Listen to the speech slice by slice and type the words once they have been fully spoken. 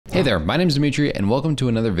Hey there, my name is Dimitri and welcome to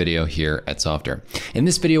another video here at Softr. In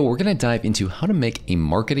this video, we're gonna dive into how to make a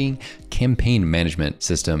marketing campaign management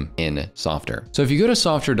system in Softr. So if you go to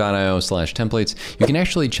softr.io/templates, you can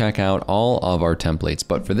actually check out all of our templates.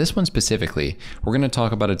 But for this one specifically, we're gonna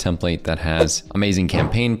talk about a template that has amazing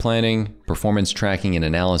campaign planning, performance tracking and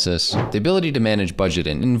analysis, the ability to manage budget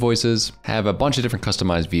and invoices, have a bunch of different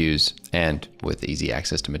customized views, and with easy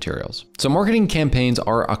access to materials. So marketing campaigns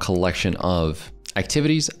are a collection of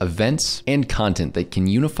activities, events, and content that can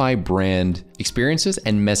unify brand experiences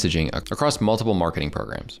and messaging across multiple marketing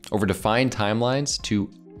programs over defined timelines to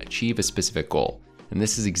achieve a specific goal. And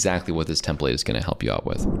this is exactly what this template is going to help you out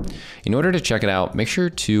with. In order to check it out, make sure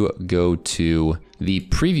to go to the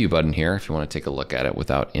preview button here if you want to take a look at it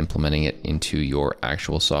without implementing it into your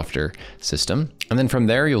actual Softr system. And then from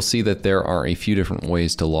there, you'll see that there are a few different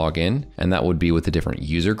ways to log in, and that would be with the different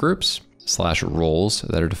user groups / roles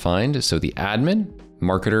that are defined. So the admin,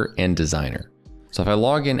 marketer, and designer. So if I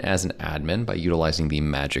log in as an admin by utilizing the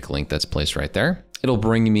magic link that's placed right there, it'll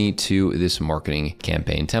bring me to this marketing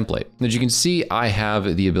campaign template. As you can see, I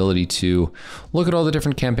have the ability to look at all the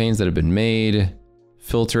different campaigns that have been made,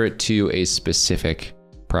 filter it to a specific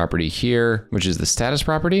property here, which is the status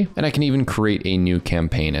property. And I can even create a new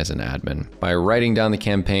campaign as an admin by writing down the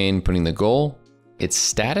campaign, putting the goal, its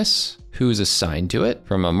status, who's assigned to it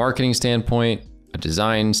from a marketing standpoint, a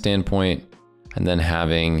design standpoint, and then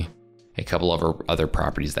having a couple of other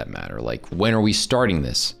properties that matter. Like, when are we starting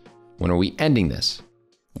this? When are we ending this?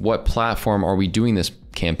 What platform are we doing this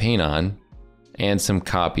campaign on? And some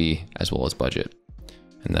copy as well as budget.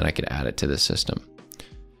 And then I could add it to the system.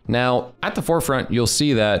 Now, at the forefront, you'll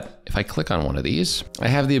see that if I click on one of these, I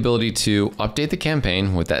have the ability to update the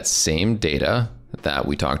campaign with that same data that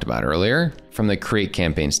we talked about earlier. From the create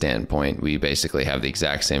campaign standpoint, we basically have the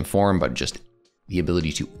exact same form, but just the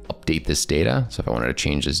ability to update this data. So if I wanted to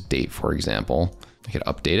change this date, for example, I could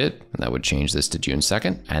update it, and that would change this to June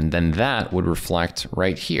 2nd. And then that would reflect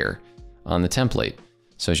right here on the template.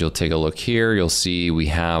 So as you'll take a look here, you'll see we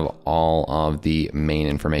have all of the main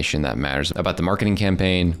information that matters about the marketing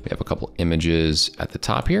campaign. We have a couple images at the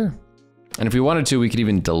top here. And if we wanted to, we could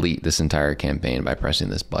even delete this entire campaign by pressing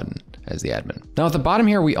this button as the admin. Now at the bottom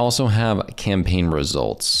here, we also have campaign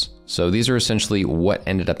results. So these are essentially what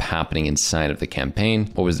ended up happening inside of the campaign.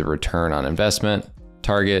 What was the return on investment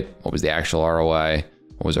target? What was the actual ROI?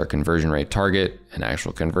 What was our conversion rate target and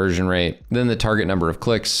actual conversion rate? Then the target number of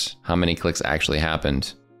clicks, how many clicks actually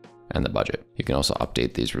happened, and the budget. You can also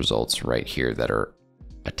update these results right here that are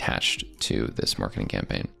attached to this marketing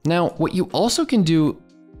campaign. Now, what you also can do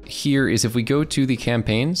here is if we go to the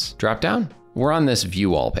campaigns dropdown, we're on this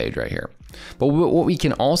view all page right here. But what we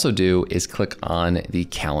can also do is click on the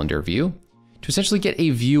calendar view to essentially get a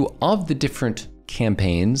view of the different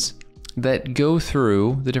campaigns that go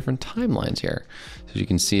through the different timelines here. So you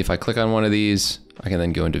can see if I click on one of these, I can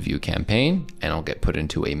then go into view campaign and I'll get put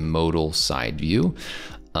into a modal side view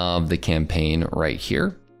of the campaign right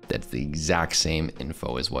here. That's the exact same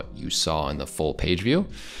info as what you saw in the full page view,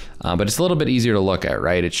 but it's a little bit easier to look at,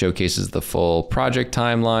 right? It showcases the full project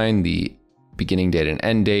timeline, the beginning date and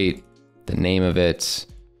end date, the name of it.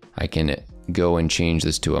 I can go and change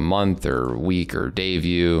this to a month or week or day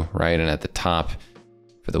view, right? And at the top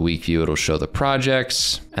for the week view, it'll show the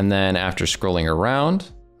projects. And then after scrolling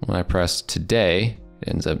around, when I press today, it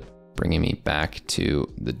ends up bringing me back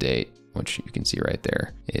to the date, which you can see right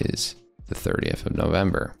there is the 30th of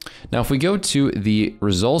November. Now, if we go to the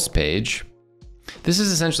results page, this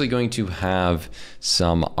is essentially going to have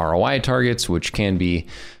some ROI targets, which can be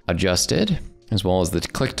adjusted, as well as the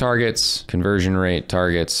click targets, conversion rate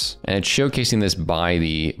targets, and it's showcasing this by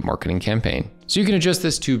the marketing campaign. So you can adjust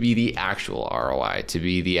this to be the actual ROI, to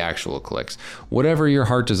be the actual clicks. Whatever your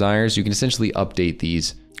heart desires, you can essentially update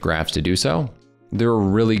these graphs to do so. They're a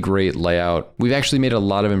really great layout. We've actually made a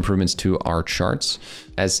lot of improvements to our charts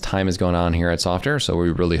as time has gone on here at Softr, so we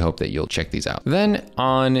really hope that you'll check these out. Then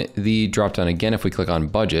on the dropdown again, if we click on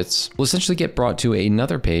budgets, we'll essentially get brought to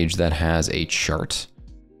another page that has a chart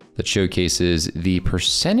that showcases the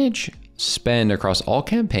percentage spend across all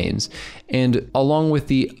campaigns. And along with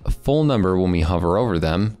the full number, when we hover over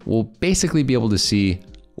them, we'll basically be able to see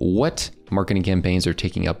what marketing campaigns are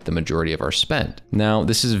taking up the majority of our spend. Now,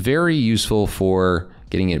 this is very useful for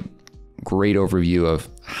getting a great overview of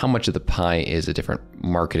how much of the pie is a different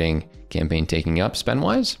marketing campaign taking up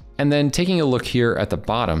spend-wise. And then taking a look here at the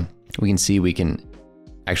bottom, we can see we can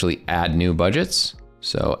actually add new budgets.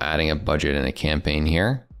 So adding a budget in a campaign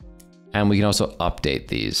here. And we can also update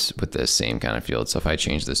these with the same kind of field. So if I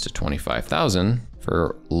change this to 25,000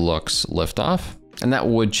 for looks liftoff, and that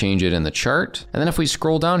would change it in the chart. And then if we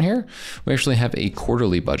scroll down here, we actually have a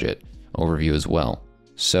quarterly budget overview as well.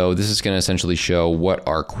 So this is going to essentially show what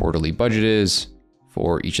our quarterly budget is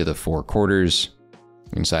for each of the 4 quarters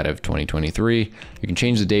inside of 2023. You can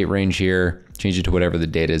change the date range here, change it to whatever the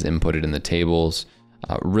data is inputted in the tables.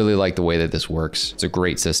 Really like the way that this works. It's a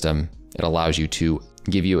great system. It allows you to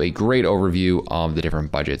give you a great overview of the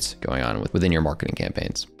different budgets going on within your marketing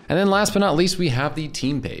campaigns. And then last but not least, we have the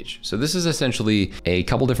team page. So this is essentially a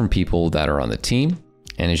couple different people that are on the team.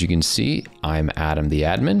 And as you can see, I'm Adam the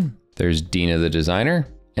admin, there's Dina the designer,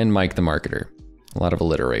 and Mike the marketer. A lot of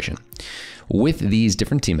alliteration. With these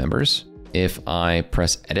different team members, if I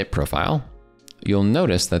press edit profile, you'll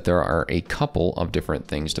notice that there are a couple of different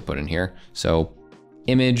things to put in here. So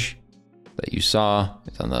image that you saw,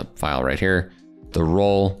 it's on the file right here, the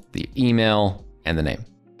role, the email, and the name.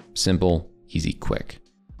 Simple, easy, quick.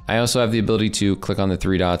 I also have the ability to click on the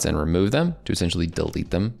 3 dots and remove them to essentially delete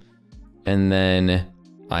them. And then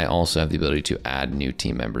I also have the ability to add new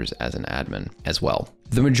team members as an admin as well.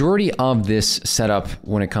 The majority of this setup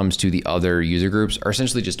when it comes to the other user groups are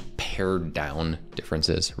essentially just pared down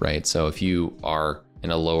differences, right? So if you are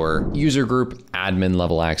in a lower user group, admin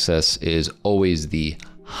level access is always the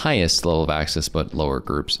highest level of access, but lower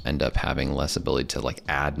groups end up having less ability to like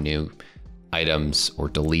add new items or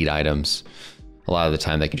delete items. A lot of the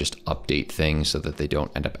time they can just update things so that they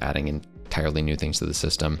don't end up adding entirely new things to the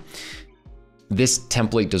system. This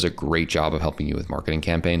template does a great job of helping you with marketing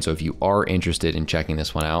campaigns. So if you are interested in checking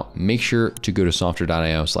this one out, make sure to go to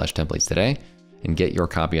softr.io/templates today and get your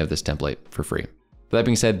copy of this template for free. With that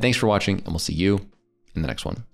being said, thanks for watching, and we'll see you in the next one.